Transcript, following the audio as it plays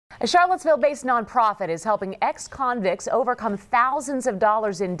A Charlottesville-based nonprofit is helping ex-convicts overcome thousands of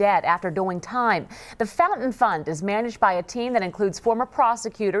dollars in debt after doing time. The Fountain Fund is managed by a team that includes former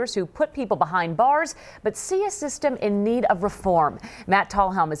prosecutors who put people behind bars but see a system in need of reform. Matt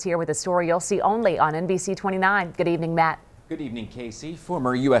Talhelm is here with a story you'll see only on NBC 29. Good evening, Matt. Good evening, Casey.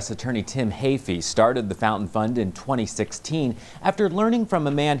 Former U.S. Attorney Tim Hafey started the Fountain Fund in 2016 after learning from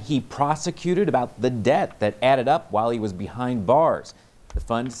a man he prosecuted about the debt that added up while he was behind bars. The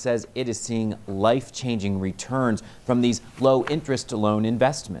fund says it is seeing life-changing returns from these low-interest loan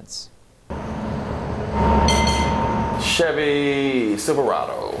investments. Chevy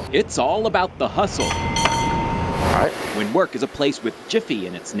Silverado. It's all about the hustle. All right. When work is a place with Jiffy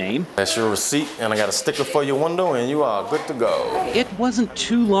in its name. That's your receipt, and I got a sticker for your window, and you are good to go. It wasn't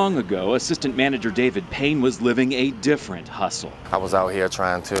too long ago Assistant Manager David Payne was living a different hustle. I was out here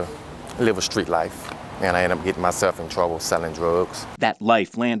trying to live a street life, and I ended up getting myself in trouble selling drugs. That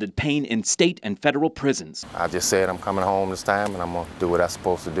life landed Payne in state and federal prisons. I just said I'm coming home this time, and I'm going to do what I'm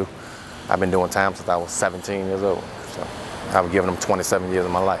supposed to do. I've been doing time since I was 17 years old, so I've given them 27 years of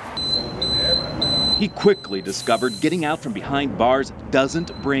my life. He quickly discovered getting out from behind bars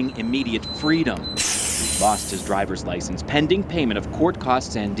doesn't bring immediate freedom. He lost his driver's license pending payment of court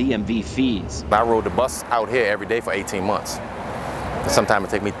costs and DMV fees. I rode the bus out here every day for 18 months. Sometimes it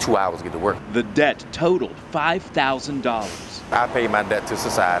take me 2 hours to get to work. The debt totaled $5,000. I paid my debt to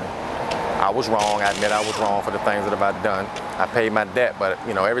society. I was wrong. I admit I was wrong for the things that I've done. I paid my debt, but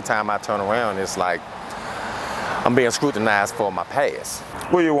you know, every time I turn around, it's like I'm being scrutinized for my past.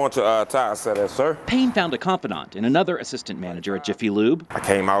 Where you want your tire set at, sir? Payne found a confidant in another assistant manager at Jiffy Lube. I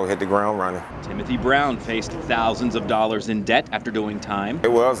came out, hit the ground running. Timothy Brown faced thousands of dollars in debt after doing time.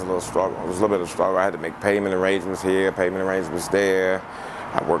 It was a little struggle. It was a little bit of struggle. I had to make payment arrangements here, payment arrangements there.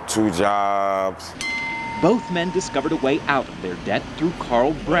 I worked 2 jobs. Both men discovered a way out of their debt through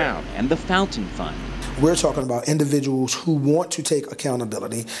Carl Brown and the Fountain Fund. We're talking about individuals who want to take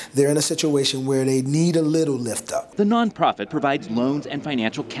accountability. They're in a situation where they need a little lift up. The nonprofit provides loans and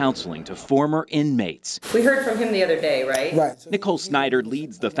financial counseling to former inmates. We heard from him the other day, right? Right. Nicole Snyder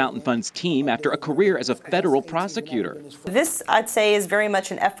leads the Fountain Fund's team after a career as a federal prosecutor. This, I'd say, is very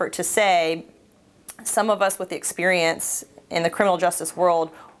much an effort to say some of us with the experience in the criminal justice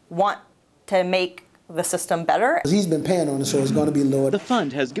world want to make the system better. He's been paying on it, so it's going to be lowered. The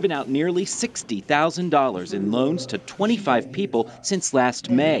fund has given out nearly $60,000 in loans to 25 people since last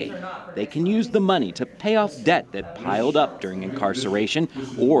May. They can use the money to pay off debt that piled up during incarceration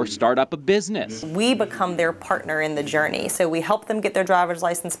or start up a business. We become their partner in the journey. So we help them get their driver's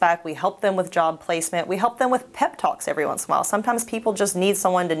license back. We help them with job placement. We help them with pep talks every once in a while. Sometimes people just need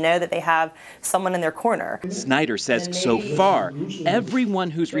someone to know that they have someone in their corner. Snyder says so far,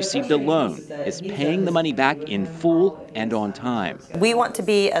 everyone who's received a loan is paying the money back in full and on time. We want to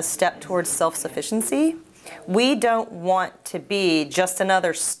be a step towards self-sufficiency. We don't want to be just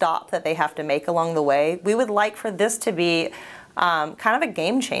another stop that they have to make along the way. We would like for this to be kind of a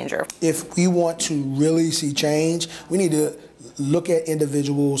game changer. If we want to really see change, we need to look at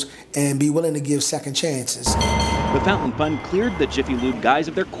individuals and be willing to give second chances. The Fountain Fund cleared the Jiffy Lube guys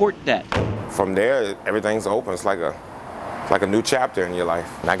of their court debt. From there, everything's open. It's like a new chapter in your life.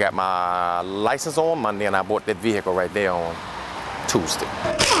 And I got my license on Monday, and I bought that vehicle right there on Tuesday.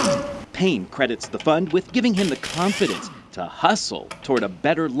 Payne credits the fund with giving him the confidence to hustle toward a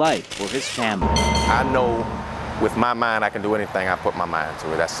better life for his family. I know with my mind I can do anything I put my mind to.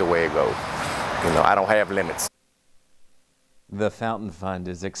 That's the way it goes. You know, I don't have limits. The Fountain Fund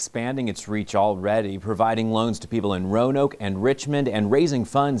is expanding its reach already, providing loans to people in Roanoke and Richmond and raising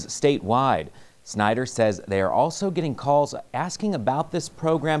funds statewide. Snyder says they are also getting calls asking about this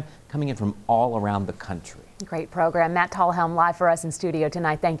program coming in from all around the country. Great program. Matt Talhelm live for us in studio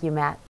tonight. Thank you, Matt.